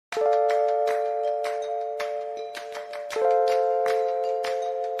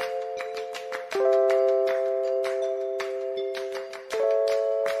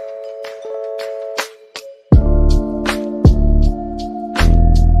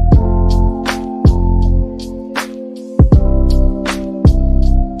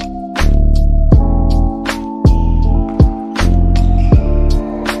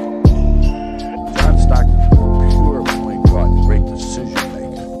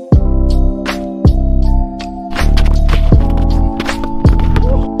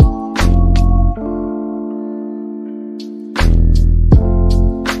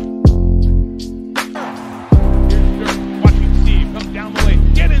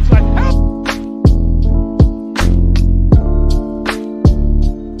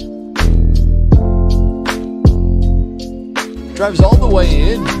drives all the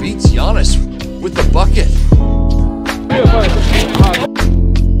way in, beats Giannis with the bucket.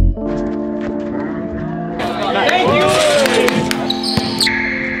 Thank you.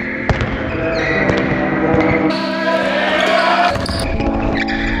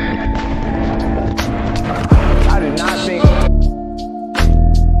 I did not think.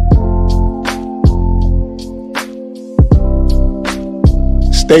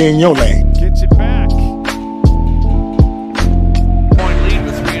 Stay in your lane. Gets it back. Point lead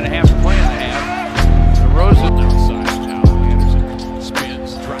with 3.5 to play in the half. DeRozan outside now. Anderson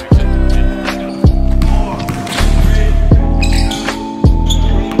spins, drives it,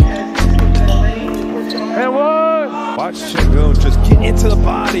 And one. Watch Chingo just get into the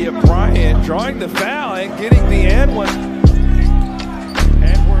body of Bryant, drawing the foul and getting the and one.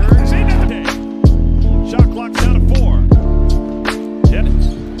 Edwards into the day. Shot clock's down to 4. Dennis.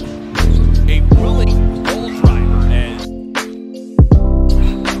 a willing goal driver as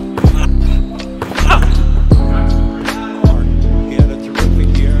He had a terrific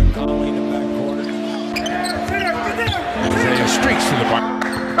year in Conley in the backcourt. Isaiah streaks through the bar.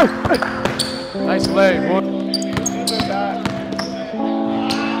 Nice leg, boy.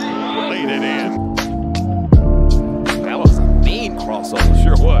 Laid it in. That was a mean crossover,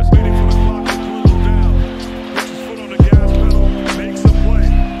 sure was. Waiting for the clock to cool down. Puts his foot on the gas pedal, makes the play.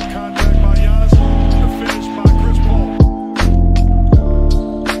 Contact by Giannis, the finish by Chris Paul.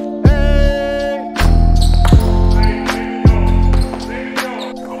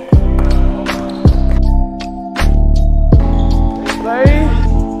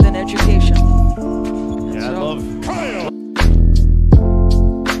 Than education. Yeah, I love Kyle.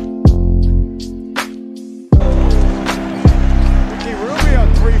 Ricky Rubio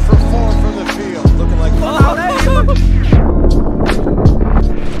 3 for 4 from the field. Looking like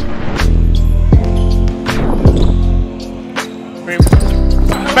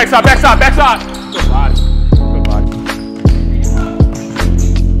Backside, backside, backside. Good body. Good body.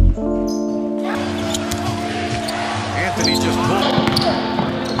 Anthony just pulled.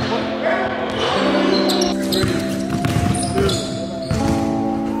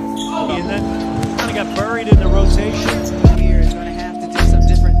 And then kind of got buried in the rotation. Here is going to have to do some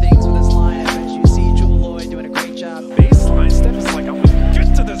different things with his lineup. As you see, Jewel Lloyd doing a great job. baseline. Steph is like, I'm gonna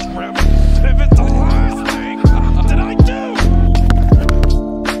get to this rim. Pivot the last thing. What did I do?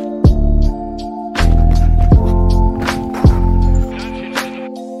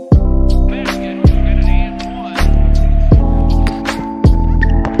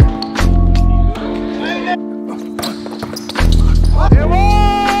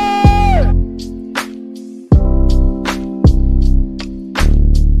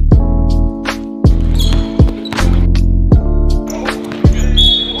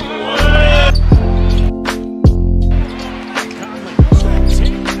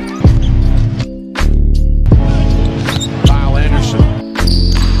 Kyle Anderson.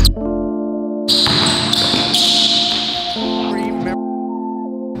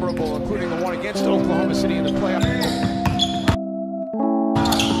 Memorable, including the one against Oklahoma City in the playoff.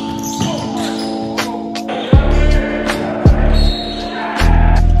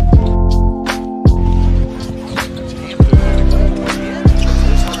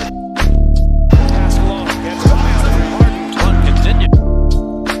 Pass along. Gets it out. Run continued.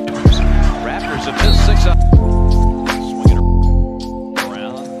 Raptors have missed 6 up. Swing it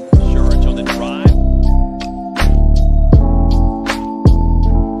around. Sharge on the drive.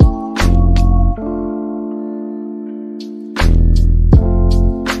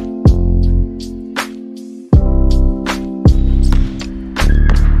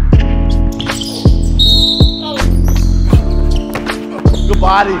 Good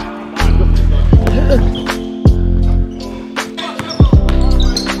body.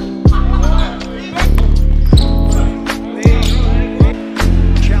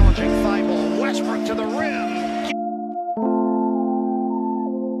 Challenging five ball. Westbrook to the rim.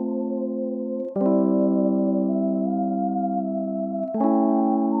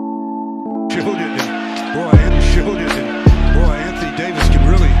 Showed it, and boy, Anthony Davis can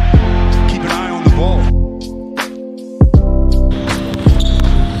really keep an eye on the ball.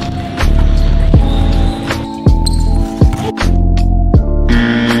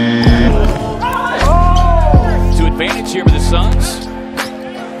 To advantage here for the Suns.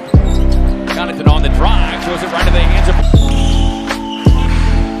 Connaughton on the drive. Throws it right to the